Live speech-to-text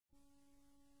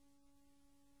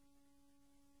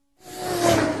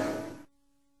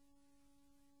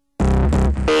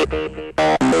The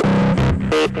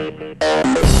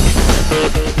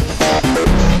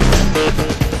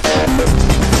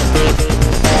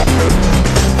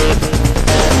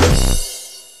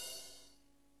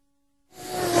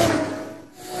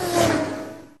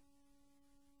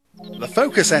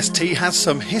Focus ST has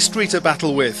some history to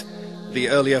battle with. The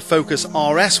earlier Focus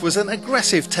RS was an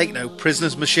aggressive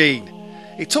take-no-prisoners machine.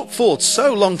 It took Ford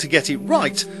so long to get it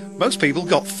right, most people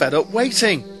got fed up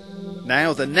waiting.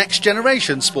 Now the next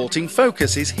generation sporting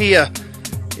Focus is here.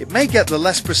 It may get the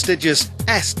less prestigious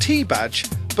ST badge,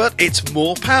 but it's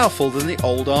more powerful than the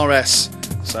old RS.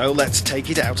 So let's take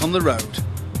it out on the road.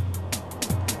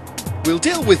 We'll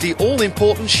deal with the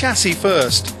all-important chassis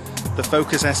first. The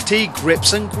Focus ST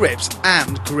grips and grips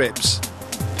and grips.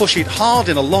 Push it hard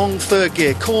in a long third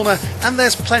gear corner and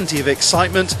there's plenty of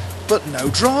excitement, but no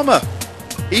drama.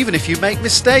 Even if you make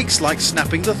mistakes like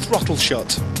snapping the throttle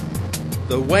shut.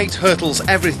 The weight hurtles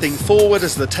everything forward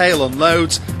as the tail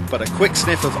unloads, but a quick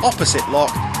sniff of opposite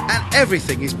lock and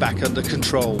everything is back under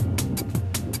control.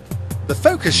 The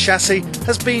Focus chassis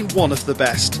has been one of the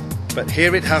best, but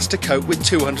here it has to cope with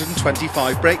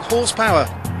 225 brake horsepower.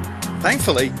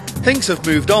 Thankfully, things have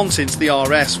moved on since the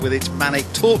RS with its manic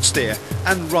torque steer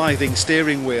and writhing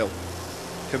steering wheel.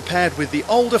 Compared with the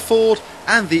older Ford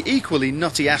and the equally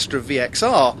nutty Astra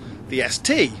VXR, the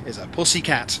ST is a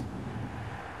pussycat.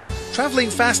 Travelling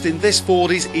fast in this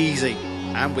Ford is easy,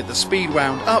 and with the speed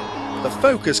wound up, the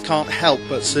Focus can't help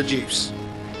but seduce.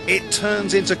 It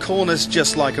turns into corners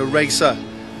just like a racer.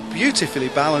 Beautifully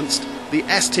balanced, the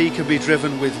ST can be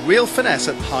driven with real finesse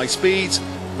at high speeds,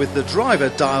 with the driver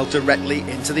dialed directly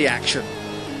into the action.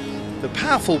 The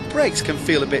powerful brakes can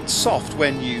feel a bit soft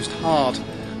when used hard,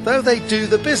 though they do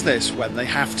the business when they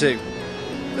have to.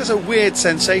 There's a weird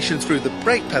sensation through the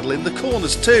brake pedal in the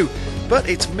corners too, but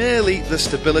it's merely the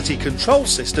stability control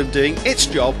system doing its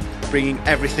job, bringing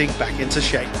everything back into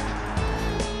shape.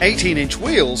 18-inch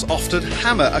wheels often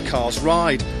hammer a car's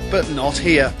ride, but not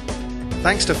here.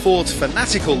 Thanks to Ford's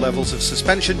fanatical levels of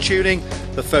suspension tuning,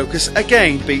 the Focus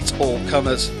again beats all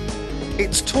comers.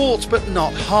 It's taut but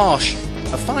not harsh,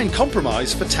 a fine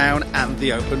compromise for town and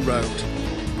the open road.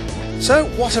 So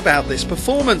what about this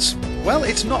performance? Well,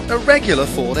 it's not a regular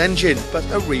Ford engine, but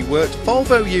a reworked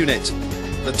Volvo unit.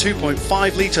 The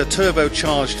 2.5 litre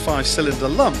turbocharged 5-cylinder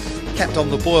lump, kept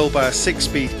on the boil by a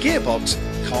 6-speed gearbox,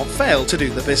 can't fail to do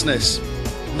the business.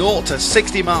 0 to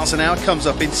 60 miles an hour comes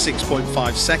up in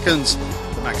 6.5 seconds,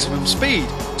 the maximum speed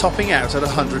topping out at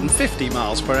 150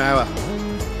 miles per hour.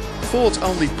 Ford's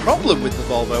only problem with the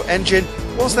Volvo engine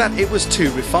was that it was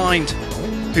too refined.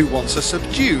 Who wants a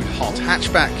subdued hot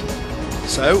hatchback?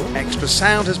 So extra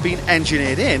sound has been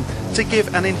engineered in to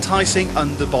give an enticing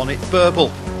underbonnet burble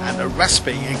and a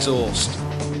raspy exhaust.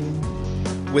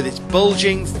 With its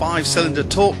bulging 5-cylinder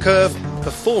torque curve,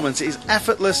 performance is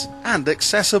effortless and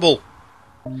accessible.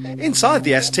 Inside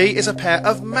the ST is a pair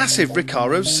of massive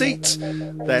Recaro seats.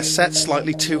 They're set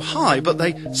slightly too high, but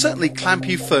they certainly clamp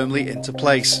you firmly into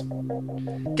place.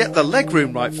 Get the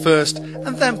legroom right first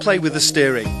and then play with the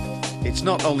steering. It's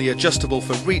not only adjustable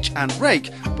for reach and rake,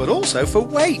 but also for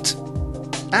weight.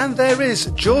 And there is,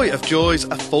 joy of joys,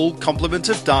 a full complement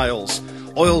of dials.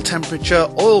 Oil temperature,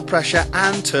 oil pressure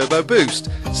and turbo boost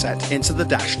set into the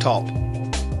dash top.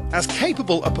 As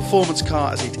capable a performance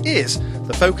car as it is,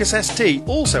 the Focus ST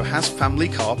also has family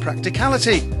car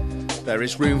practicality. There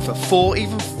is room for 4,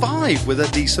 even 5 with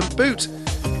a decent boot.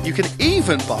 You can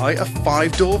even buy a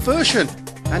 5-door version,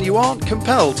 and you aren't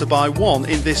compelled to buy one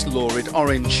in this lurid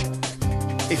orange.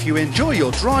 If you enjoy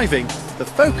your driving, the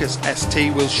Focus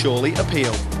ST will surely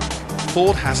appeal.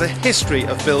 Ford has a history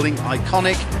of building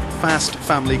iconic, fast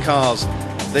family cars.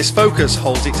 This Focus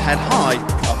holds its head high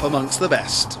up amongst the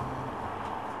best.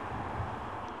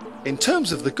 In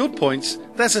terms of the good points,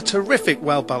 there's a terrific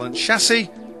well-balanced chassis,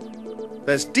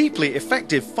 there's deeply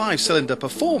effective 5-cylinder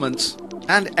performance,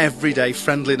 and everyday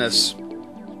friendliness.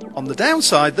 On the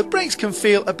downside, the brakes can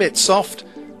feel a bit soft,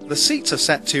 the seats are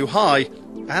set too high,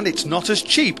 and it's not as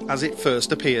cheap as it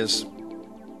first appears.